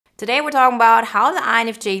Today we're talking about how the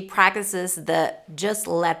INFJ practices the just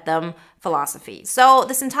let them philosophy. So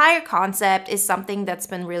this entire concept is something that's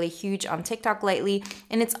been really huge on TikTok lately,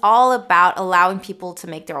 and it's all about allowing people to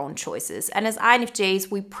make their own choices. And as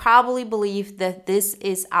INFJs, we probably believe that this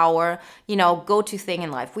is our, go-to thing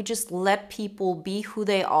in life. We just let people be who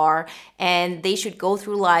they are, and they should go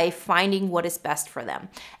through life finding what is best for them.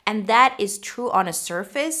 And that is true on a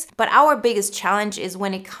surface, but our biggest challenge is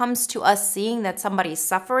when it comes to us seeing that somebody is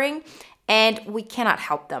suffering and we cannot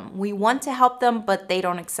help them. We want to help them, but they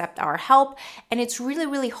don't accept our help. And it's really,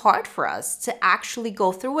 really hard for us to actually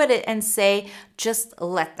go through with it and say, just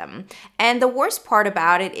let them. And the worst part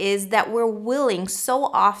about it is that we're willing so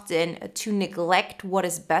often to neglect what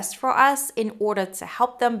is best for us in order to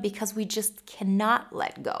help them because we just cannot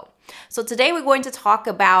let go. So today we're going to talk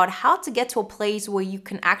about how to get to a place where you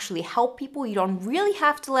can actually help people. You don't really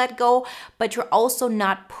have to let go, but you're also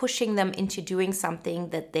not pushing them into doing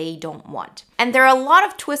something that they don't want. And there are a lot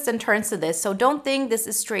of twists and turns to this, so don't think this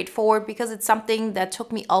is straightforward because it's something that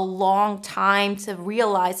took me a long time to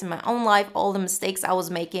realize in my own life, all the mistakes I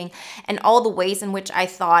was making and all the ways in which I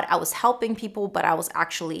thought I was helping people, but I was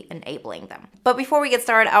actually enabling them. But before we get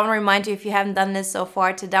started, I want to remind you, if you haven't done this so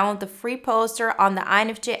far, to download the free poster on the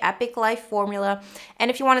INFJ Epic Life formula.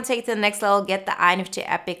 And if you want to take it to the next level, get the INFJ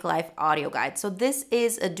Epic Life audio guide. So this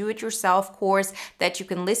is a do-it-yourself course that you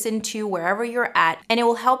can listen to wherever you're at, and it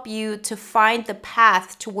will help you to find the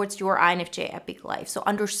path towards your INFJ Epic Life. So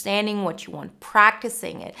understanding what you want,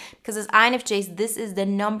 practicing it, because as INFJs, this is the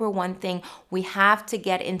number one thing we have to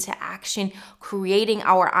get into action, creating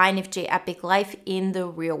our INFJ Epic Life in the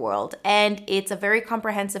real world. And it's a very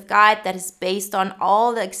comprehensive guide that is based on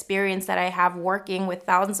all the experience that I have working with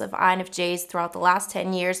thousands of INFJs throughout the last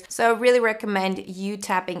 10 years. So I really recommend you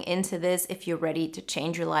tapping into this if you're ready to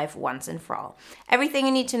change your life once and for all. Everything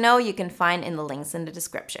you need to know you can find in the links in the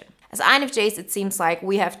description. As INFJs, it seems like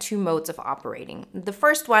we have two modes of operating. The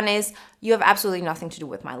first one is, you have absolutely nothing to do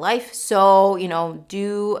with my life. So,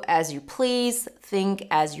 do as you please, think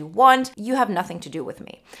as you want. You have nothing to do with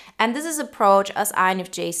me. And this is an approach us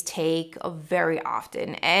INFJs take very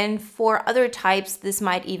often. And for other types, this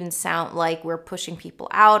might even sound like we're pushing people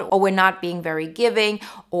out, or we're not being very giving,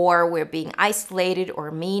 or we're being isolated or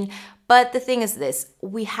mean. But the thing is this,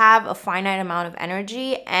 we have a finite amount of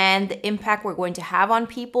energy, and the impact we're going to have on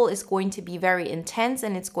people is going to be very intense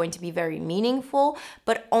and it's going to be very meaningful,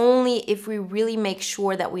 but only if we really make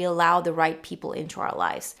sure that we allow the right people into our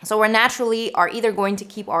lives. So we're naturally are either going to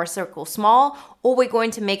keep our circle small, or we're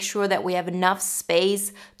going to make sure that we have enough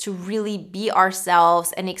space to really be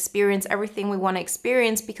ourselves and experience everything we want to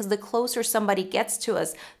experience, because the closer somebody gets to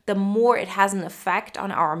us, the more it has an effect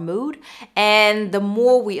on our mood, and the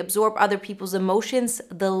more we absorb other people's emotions,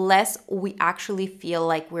 the less we actually feel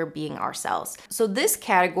like we're being ourselves. So this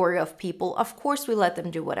category of people, of course, we let them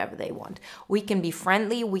do whatever they want. We can be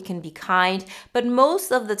friendly, we can be kind, but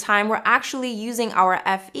most of the time we're actually using our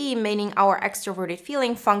FE, meaning our extroverted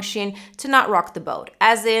feeling function, to not rock the boat.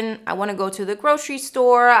 As in, I want to go to the grocery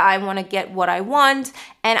store, I want to get what I want,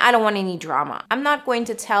 and I don't want any drama. I'm not going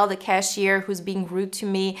to tell the cashier who's being rude to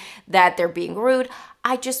me that they're being rude.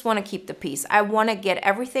 I just want to keep the peace. I want to get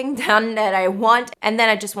everything done that I want, and then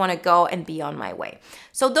I just want to go and be on my way.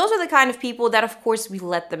 So those are the kind of people that, of course, we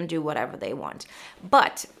let them do whatever they want.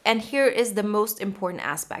 But, and here is the most important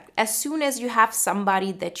aspect, as soon as you have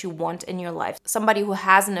somebody that you want in your life, somebody who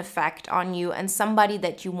has an effect on you and somebody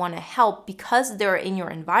that you want to help because they're in your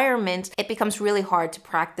environment, it becomes really hard to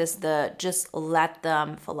practice the just let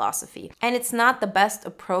them philosophy. And it's not the best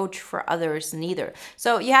approach for others neither.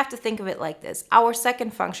 So you have to think of it like this. Our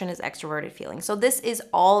second function is extroverted feeling. So this is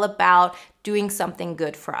all about doing something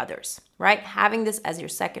good for others, right? Having this as your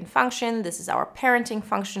second function, this is our parenting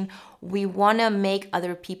function. We want to make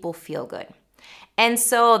other people feel good. And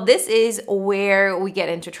so this is where we get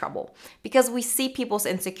into trouble, because we see people's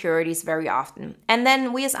insecurities very often. And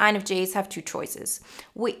then we as INFJs have two choices.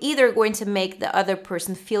 We're either going to make the other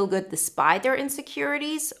person feel good despite their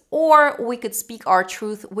insecurities, or we could speak our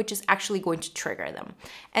truth, which is actually going to trigger them.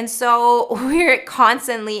 And so we're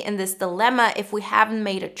constantly in this dilemma if we haven't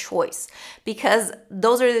made a choice, because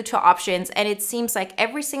those are the two options. And it seems like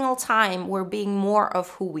every single time we're being more of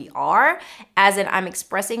who we are, as in I'm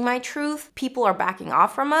expressing my truth, people are backing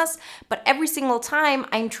off from us. But every single time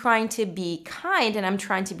I'm trying to be kind and I'm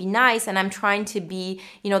trying to be nice and I'm trying to be,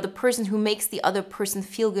 the person who makes the other person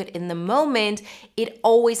feel good in the moment, it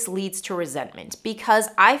always leads to resentment, because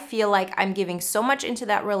I feel like I'm giving so much into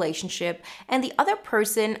that relationship, and the other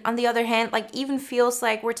person, on the other hand, even feels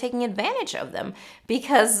like we're taking advantage of them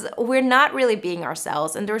because we're not really being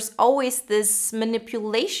ourselves, and there's always this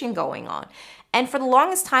manipulation going on. And for the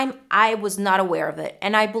longest time, I was not aware of it.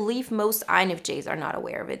 And I believe most INFJs are not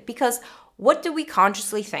aware of it, because what do we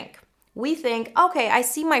consciously think? We think, okay, I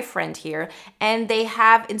see my friend here and they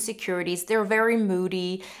have insecurities. They're very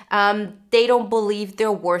moody. They don't believe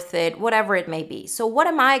they're worth it, whatever it may be. So what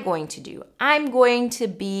am I going to do? I'm going to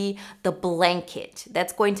be the blanket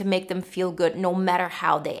that's going to make them feel good no matter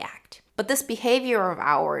how they act. But this behavior of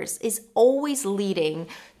ours is always leading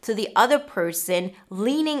to the other person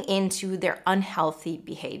leaning into their unhealthy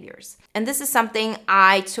behaviors. And this is something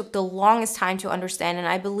I took the longest time to understand, and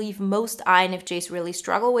I believe most INFJs really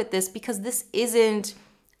struggle with this because this isn't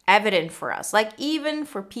evident for us. Like, even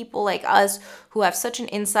for people like us who have such an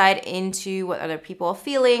insight into what other people are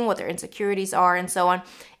feeling, what their insecurities are, and so on,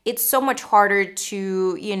 it's so much harder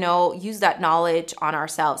to, use that knowledge on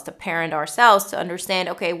ourselves, to parent ourselves, to understand,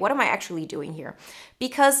 okay, what am I actually doing here?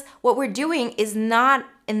 Because what we're doing is not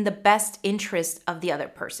in the best interest of the other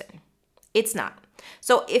person. It's not.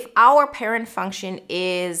 So if our parent function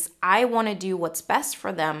is, I want to do what's best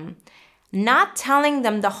for them, not telling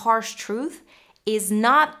them the harsh truth is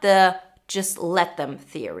not the just let them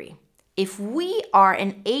theory. If we are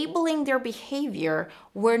enabling their behavior,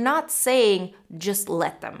 we're not saying just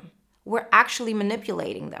let them. We're actually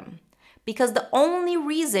manipulating them. Because the only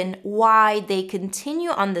reason why they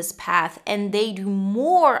continue on this path and they do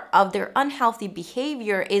more of their unhealthy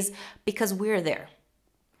behavior is because we're there.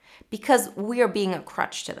 Because we are being a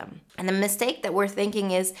crutch to them. And the mistake that we're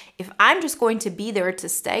thinking is, if I'm just going to be there to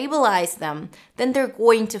stabilize them, then they're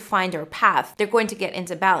going to find their path. They're going to get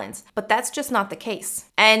into balance. But that's just not the case.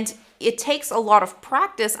 And it takes a lot of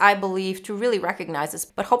practice, I believe, to really recognize this.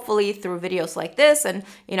 But hopefully through videos like this, and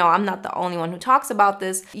I'm not the only one who talks about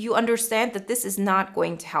this, you understand that this is not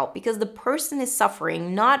going to help, because the person is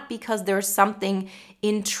suffering not because there's something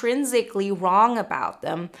intrinsically wrong about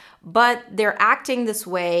them, but they're acting this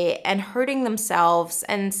way and hurting themselves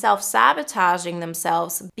and self-sabotaging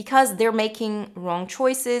themselves because they're making wrong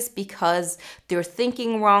choices, because they're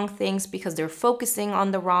thinking wrong things, because they're focusing on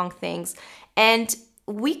the wrong things. And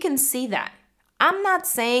we can see that. I'm not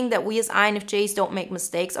saying that we as INFJs don't make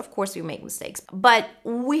mistakes. Of course we make mistakes, but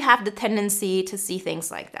we have the tendency to see things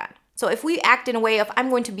like that. So if we act in a way of, I'm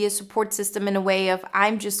going to be a support system, in a way of,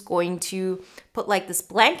 I'm just going to put like this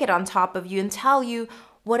blanket on top of you and tell you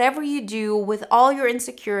whatever you do with all your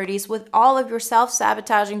insecurities, with all of your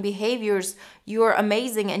self-sabotaging behaviors, you're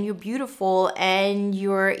amazing and you're beautiful and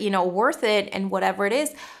you're, worth it and whatever it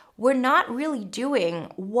is, we're not really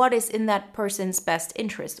doing what is in that person's best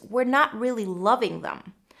interest. We're not really loving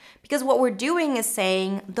them. Because what we're doing is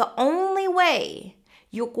saying, the only way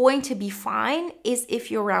you're going to be fine is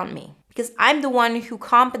if you're around me, because I'm the one who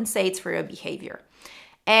compensates for your behavior.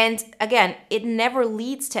 And again, it never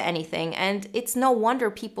leads to anything, and it's no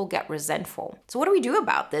wonder people get resentful. So what do we do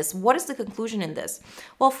about this? What is the conclusion in this?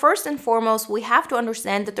 Well, first and foremost, we have to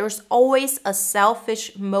understand that there's always a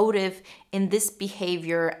selfish motive in this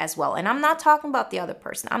behavior as well. And I'm not talking about the other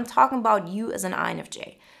person. I'm talking about you as an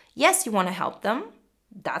INFJ. Yes, you want to help them.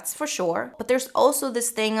 That's for sure. But there's also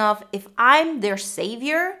this thing of, if I'm their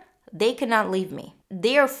savior, they cannot leave me.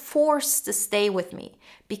 They are forced to stay with me,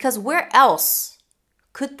 because where else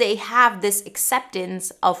could they have this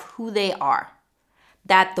acceptance of who they are?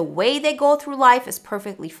 That the way they go through life is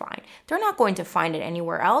perfectly fine. They're not going to find it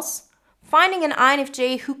anywhere else. Finding an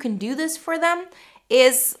INFJ who can do this for them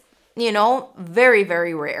is, very,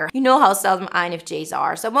 very rare. You know how seldom INFJs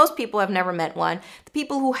are. So most people have never met one. The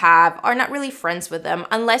people who have are not really friends with them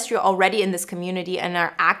unless you're already in this community and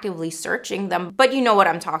are actively searching them. But you know what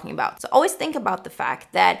I'm talking about. So always think about the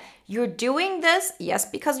fact that you're doing this, yes,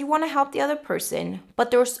 because you want to help the other person, but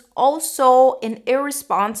there's also an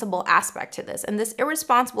irresponsible aspect to this. And this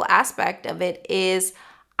irresponsible aspect of it is,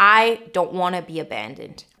 I don't want to be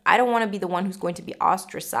abandoned. I don't want to be the one who's going to be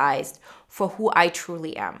ostracized for who I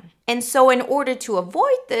truly am. And so in order to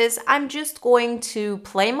avoid this, I'm just going to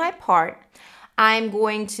play my part. I'm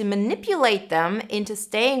going to manipulate them into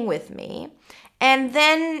staying with me. And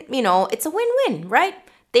then, it's a win-win, right?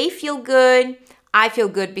 They feel good. I feel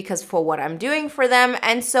good because for what I'm doing for them.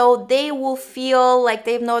 And so they will feel like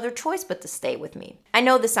they have no other choice but to stay with me. I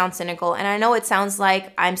know this sounds cynical, and I know it sounds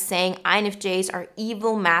like I'm saying INFJs are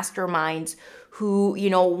evil masterminds who,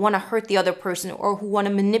 want to hurt the other person, or who want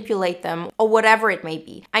to manipulate them, or whatever it may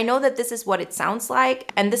be. I know that this is what it sounds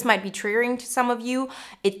like, and this might be triggering to some of you.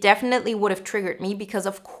 It definitely would have triggered me, because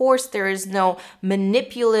of course there is no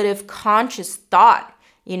manipulative conscious thought,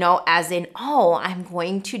 as in, oh, I'm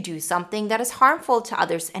going to do something that is harmful to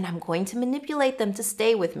others and I'm going to manipulate them to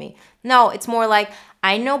stay with me. No, it's more like,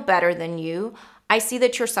 I know better than you. I see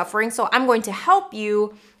that you're suffering, so I'm going to help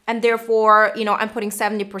you and therefore, I'm putting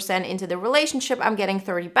 70% into the relationship, I'm getting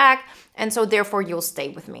 30 back, and so therefore you'll stay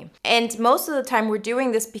with me. And most of the time we're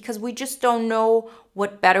doing this because we just don't know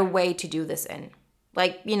what better way to do this in.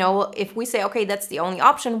 Like, if we say, okay, that's the only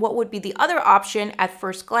option, what would be the other option at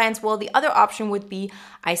first glance? Well, the other option would be,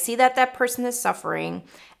 I see that that person is suffering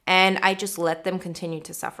and I just let them continue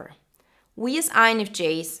to suffer. We as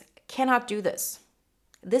INFJs cannot do this.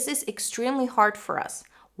 This is extremely hard for us.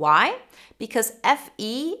 Why? Because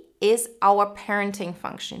FE is our parenting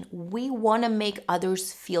function. We want to make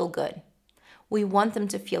others feel good. We want them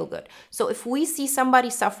to feel good. So if we see somebody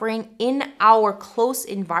suffering in our close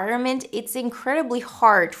environment, it's incredibly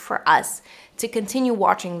hard for us to continue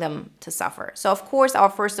watching them to suffer. So of course, our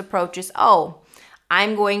first approach is,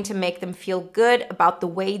 I'm going to make them feel good about the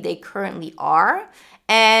way they currently are.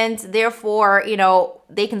 And therefore,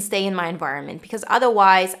 they can stay in my environment, because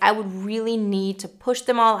otherwise I would really need to push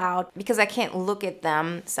them all out, because I can't look at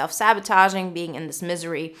them self-sabotaging, being in this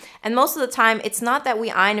misery. And most of the time, it's not that we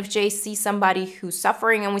INFJs see somebody who's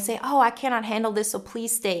suffering and we say, I cannot handle this, so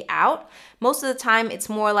please stay out. Most of the time, it's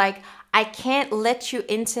more like, I can't let you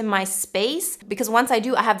into my space, because once I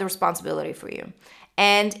do, I have the responsibility for you.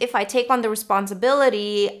 And if I take on the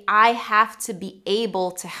responsibility, I have to be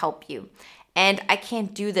able to help you. And I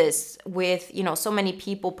can't do this with, so many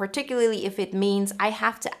people, particularly if it means I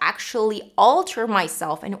have to actually alter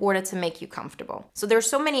myself in order to make you comfortable. So there's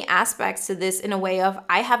so many aspects to this in a way of,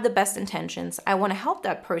 I have the best intentions, I want to help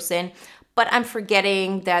that person, but I'm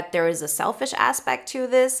forgetting that there is a selfish aspect to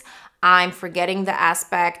this. I'm forgetting the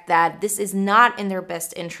aspect that this is not in their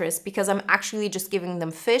best interest, because I'm actually just giving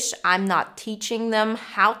them fish. I'm not teaching them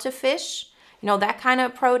how to fish, that kind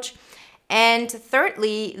of approach. And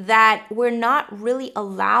thirdly, that we're not really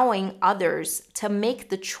allowing others to make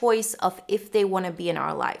the choice of if they want to be in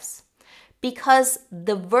our lives, because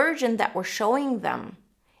the version that we're showing them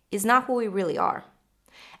is not who we really are.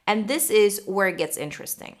 And this is where it gets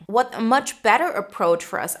interesting. What a much better approach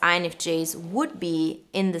for us INFJs would be,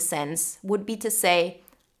 in the sense, would be to say,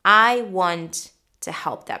 I want to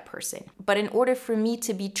help that person. But in order for me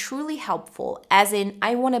to be truly helpful, as in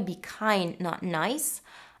I want to be kind, not nice,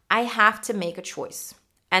 I have to make a choice.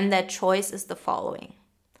 And that choice is the following.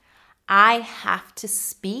 I have to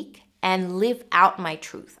speak and live out my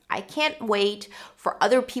truth. I can't wait for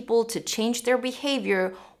other people to change their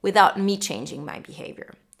behavior without me changing my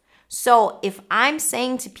behavior. So if I'm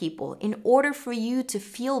saying to people, in order for you to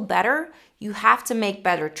feel better, you have to make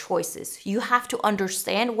better choices. You have to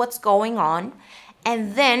understand what's going on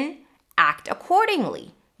and then act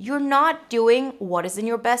accordingly. You're not doing what is in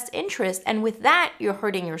your best interest. And with that, you're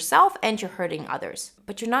hurting yourself and you're hurting others.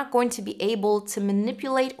 But you're not going to be able to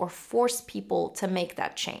manipulate or force people to make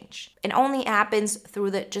that change. It only happens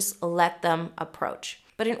through the just let them approach.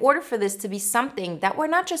 But in order for this to be something that we're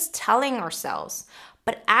not just telling ourselves,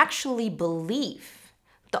 but actually believe,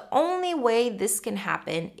 the only way this can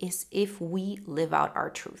happen is if we live out our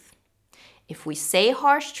truth. If we say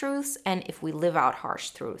harsh truths and if we live out harsh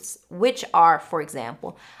truths, which are, for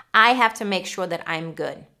example, I have to make sure that I'm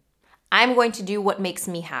good. I'm going to do what makes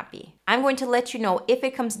me happy. I'm going to let you know, if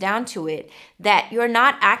it comes down to it, that you're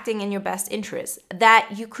not acting in your best interest, that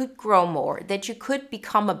you could grow more, that you could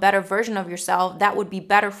become a better version of yourself that would be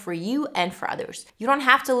better for you and for others. You don't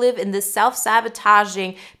have to live in this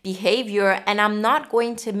self-sabotaging behavior, and I'm not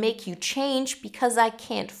going to make you change because I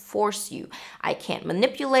can't force you. I can't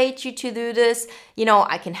manipulate you to do this.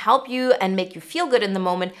 I can help you and make you feel good in the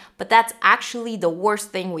moment, but that's actually the worst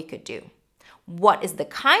thing we could do. What is the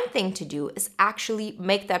kind thing to do is actually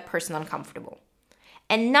make that person uncomfortable.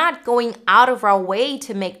 And not going out of our way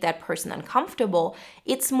to make that person uncomfortable.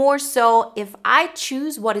 It's more so, if I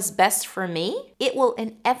choose what is best for me, it will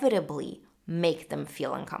inevitably make them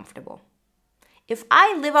feel uncomfortable. If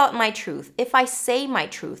I live out my truth, if I say my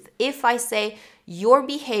truth, if I say your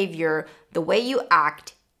behavior, the way you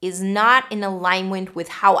act, is not in alignment with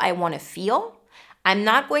how I want to feel, I'm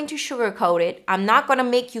not going to sugarcoat it. I'm not going to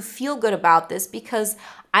make you feel good about this, because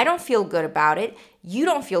I don't feel good about it. You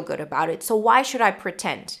don't feel good about it. So why should I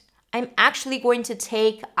pretend? I'm actually going to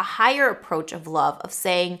take a higher approach of love, of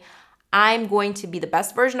saying, I'm going to be the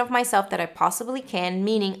best version of myself that I possibly can,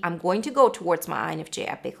 meaning I'm going to go towards my INFJ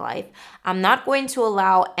epic life. I'm not going to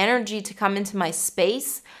allow energy to come into my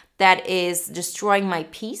space that is destroying my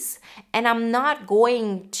peace. And I'm not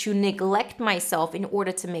going to neglect myself in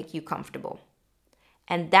order to make you comfortable.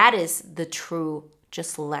 And that is the true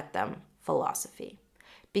just let them philosophy.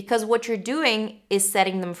 Because what you're doing is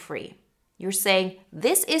setting them free. You're saying,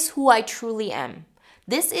 this is who I truly am.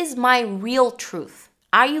 This is my real truth.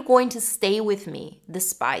 Are you going to stay with me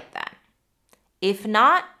despite that? If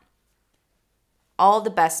not, all the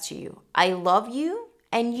best to you. I love you.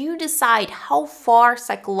 And you decide how far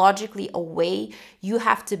psychologically away you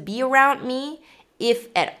have to be around me, if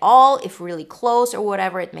at all, if really close or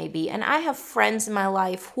whatever it may be. And I have friends in my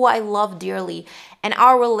life who I love dearly, and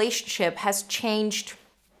our relationship has changed,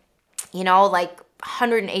 like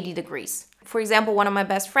 180 degrees. For example, one of my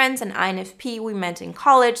best friends, an INFP, we met in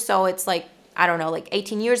college. So it's like, I don't know, like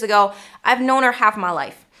 18 years ago. I've known her half my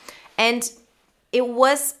life. And it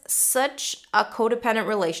was such a codependent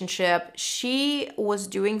relationship. She was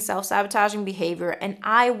doing self-sabotaging behavior, and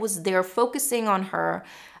I was there focusing on her,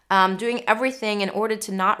 doing everything in order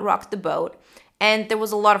to not rock the boat. And there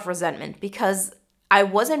was a lot of resentment because I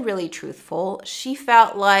wasn't really truthful. She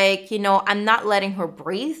felt like, I'm not letting her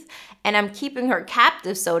breathe, and I'm keeping her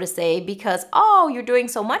captive, so to say, because, oh, you're doing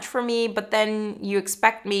so much for me, but then you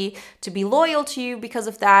expect me to be loyal to you because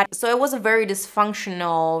of that. So it was a very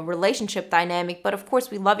dysfunctional relationship dynamic, but of course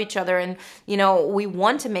we love each other, and, we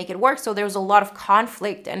want to make it work. So there was a lot of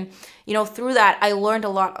conflict, and, through that, I learned a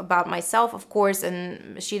lot about myself, of course,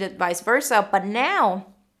 and she did vice versa. But now,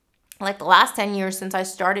 like the last 10 years since I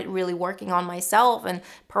started really working on myself and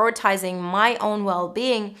prioritizing my own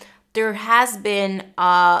well-being, there has been,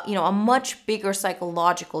 a much bigger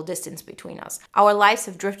psychological distance between us. Our lives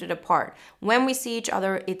have drifted apart. When we see each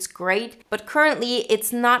other, it's great, but currently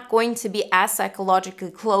it's not going to be as psychologically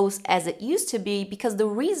close as it used to be, because the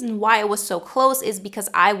reason why it was so close is because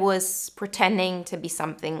I was pretending to be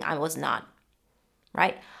something I was not,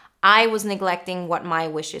 right? I was neglecting what my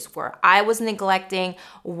wishes were. I was neglecting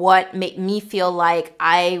what made me feel like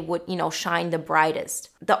I would, shine the brightest.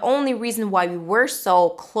 The only reason why we were so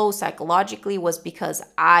close psychologically was because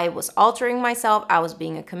I was altering myself. I was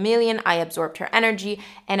being a chameleon. I absorbed her energy,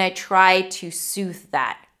 and I tried to soothe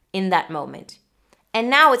that in that moment.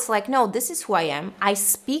 And now it's like, no, this is who I am. I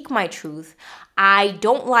speak my truth. I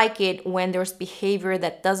don't like it when there's behavior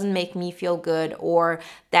that doesn't make me feel good or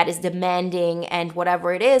that is demanding and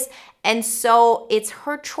whatever it is. And so it's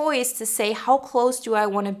her choice to say, how close do I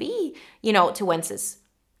want to be, to Wenzes?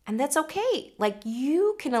 And that's okay. Like,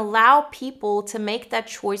 you can allow people to make that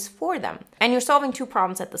choice for them. And you're solving two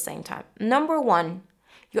problems at the same time. Number one,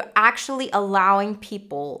 you're actually allowing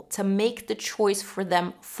people to make the choice for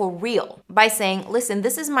them for real by saying, listen,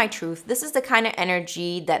 this is my truth. This is the kind of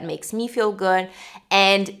energy that makes me feel good,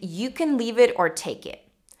 and you can leave it or take it.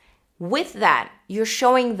 With that, you're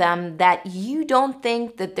showing them that you don't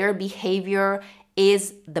think that their behavior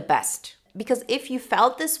is the best. Because if you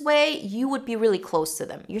felt this way, you would be really close to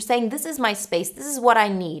them. You're saying, this is my space. This is what I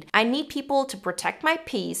need. I need people to protect my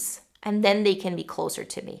peace, and then they can be closer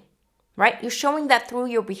to me. Right? You're showing that through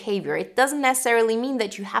your behavior. It doesn't necessarily mean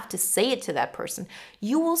that you have to say it to that person.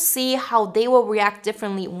 You will see how they will react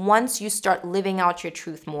differently once you start living out your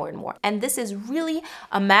truth more and more. And this is really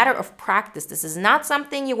a matter of practice. This is not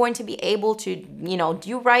something you're going to be able to,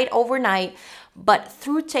 do right overnight. But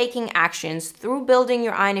through taking actions, through building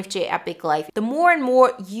your INFJ epic life, the more and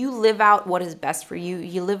more you live out what is best for you,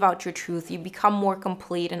 you live out your truth, you become more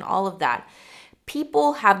complete and all of that.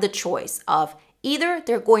 People have the choice of either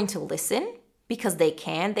they're going to listen because they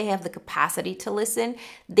have the capacity to listen.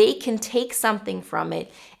 They can take something from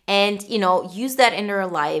it and, use that in their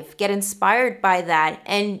life, get inspired by that,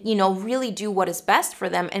 and, really do what is best for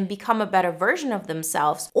them and become a better version of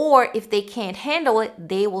themselves. Or if they can't handle it,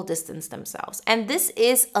 they will distance themselves. And this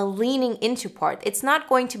is a leaning into part. It's not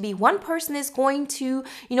going to be one person is going to,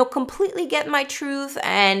 completely get my truth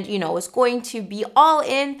and, is going to be all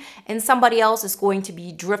in, and somebody else is going to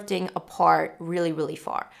be drifting apart really, really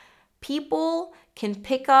far. People can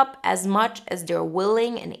pick up as much as they're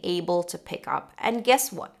willing and able to pick up. And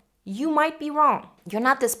guess what? You might be wrong. You're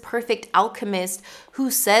not this perfect alchemist who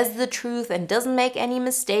says the truth and doesn't make any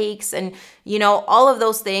mistakes and, all of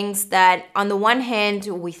those things that on the one hand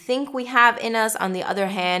we think we have in us, on the other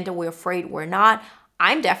hand we're afraid we're not.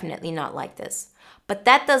 I'm definitely not like this. But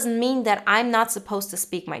that doesn't mean that I'm not supposed to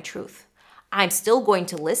speak my truth. I'm still going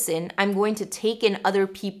to listen. I'm going to take in other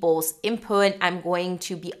people's input. I'm going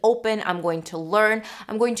to be open. I'm going to learn.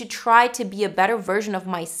 I'm going to try to be a better version of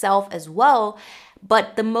myself as well.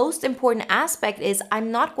 But the most important aspect is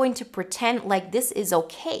I'm not going to pretend like this is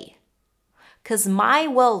okay, because my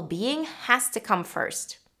well-being has to come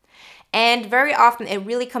first. And very often it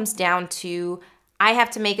really comes down to I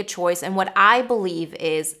have to make a choice. And what I believe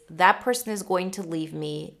is that person is going to leave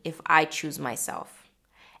me if I choose myself.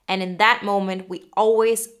 And in that moment, we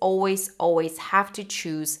always, always, always have to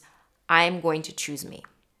choose, I'm going to choose me.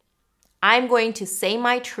 I'm going to say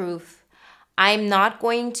my truth. I'm not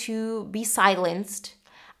going to be silenced.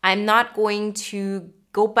 I'm not going to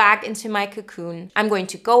go back into my cocoon. I'm going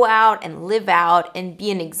to go out and live out and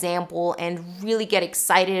be an example and really get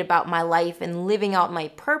excited about my life and living out my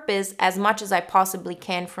purpose as much as I possibly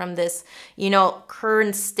can from this,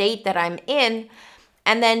 current state that I'm in.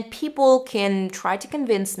 And then people can try to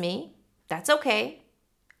convince me. That's okay.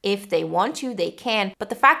 If they want to, they can. But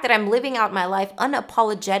the fact that I'm living out my life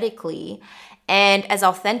unapologetically and as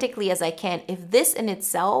authentically as I can, if this in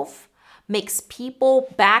itself makes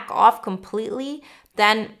people back off completely,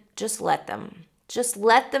 then just let them. Just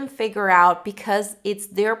let them figure out, because it's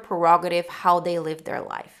their prerogative how they live their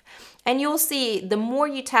life. And you'll see, the more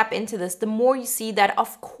you tap into this, the more you see that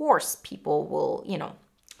of course people will,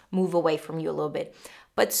 move away from you a little bit.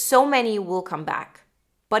 But so many will come back.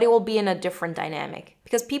 But it will be in a different dynamic,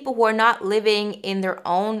 because people who are not living in their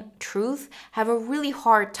own truth have a really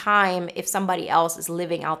hard time if somebody else is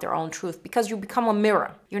living out their own truth, because you become a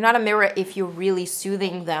mirror. You're not a mirror if you're really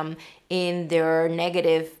soothing them in their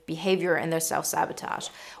negative behavior and their self-sabotage.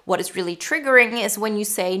 What is really triggering is when you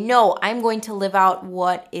say, no, I'm going to live out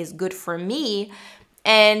what is good for me.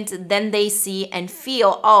 And then they see and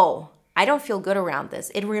feel, oh, I don't feel good around this.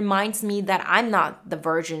 It reminds me that I'm not the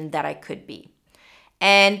version that I could be.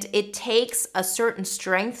 And it takes a certain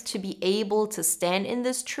strength to be able to stand in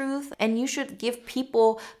this truth. And you should give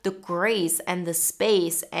people the grace and the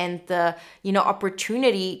space and the,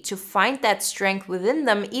 opportunity to find that strength within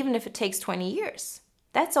them, even if it takes 20 years.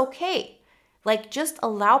 That's okay. Just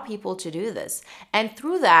allow people to do this. And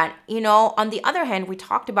through that, on the other hand, we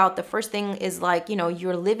talked about the first thing is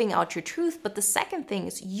you're living out your truth. But the second thing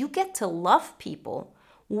is you get to love people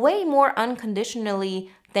way more unconditionally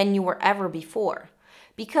than you were ever before.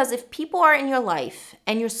 Because if people are in your life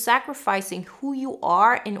and you're sacrificing who you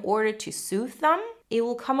are in order to soothe them, it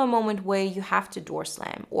will come a moment where you have to door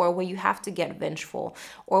slam, or where you have to get vengeful,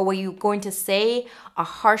 or where you're going to say a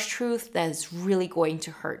harsh truth that is really going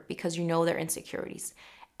to hurt because you know their insecurities.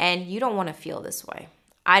 And you don't want to feel this way.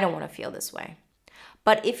 I don't want to feel this way.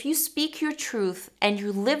 But if you speak your truth and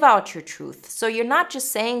you live out your truth, so you're not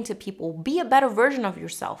just saying to people, be a better version of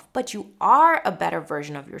yourself, but you are a better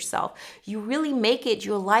version of yourself. You really make it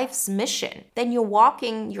your life's mission. Then you're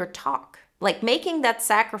walking your talk. Making that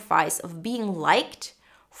sacrifice of being liked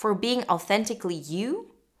for being authentically you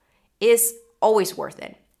is always worth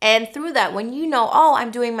it. And through that, when you know, oh, I'm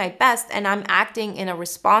doing my best and I'm acting in a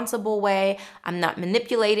responsible way, I'm not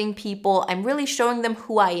manipulating people, I'm really showing them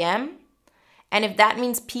who I am. And if that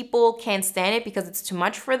means people can't stand it because it's too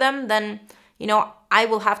much for them, then, I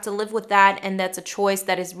will have to live with that. And that's a choice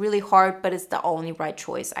that is really hard, but it's the only right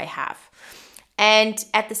choice I have. And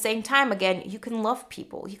at the same time, again, you can love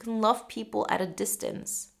people. You can love people at a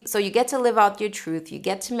distance. So you get to live out your truth, you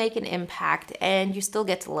get to make an impact, and you still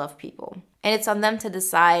get to love people. And it's on them to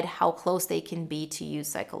decide how close they can be to you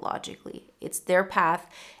psychologically. It's their path,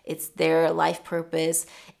 it's their life purpose,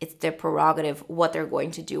 it's their prerogative, what they're going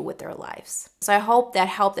to do with their lives. So I hope that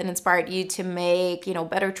helped and inspired you to make,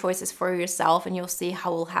 better choices for yourself, and you'll see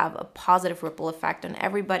how it will have a positive ripple effect on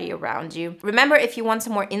everybody around you. Remember, if you want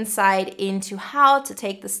some more insight into how to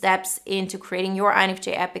take the steps into creating your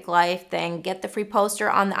INFJ Epic Life, then get the free poster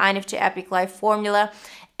on the INFJ Epic Life formula.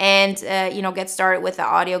 And, get started with the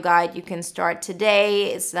audio guide. You can start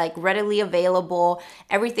today. It's readily available.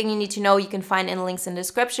 Everything you need to know, you can find in the links in the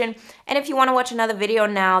description. And if you want to watch another video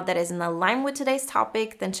now that is in line with today's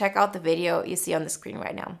topic, then check out the video you see on the screen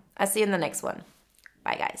right now. I'll see you in the next one.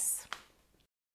 Bye, guys.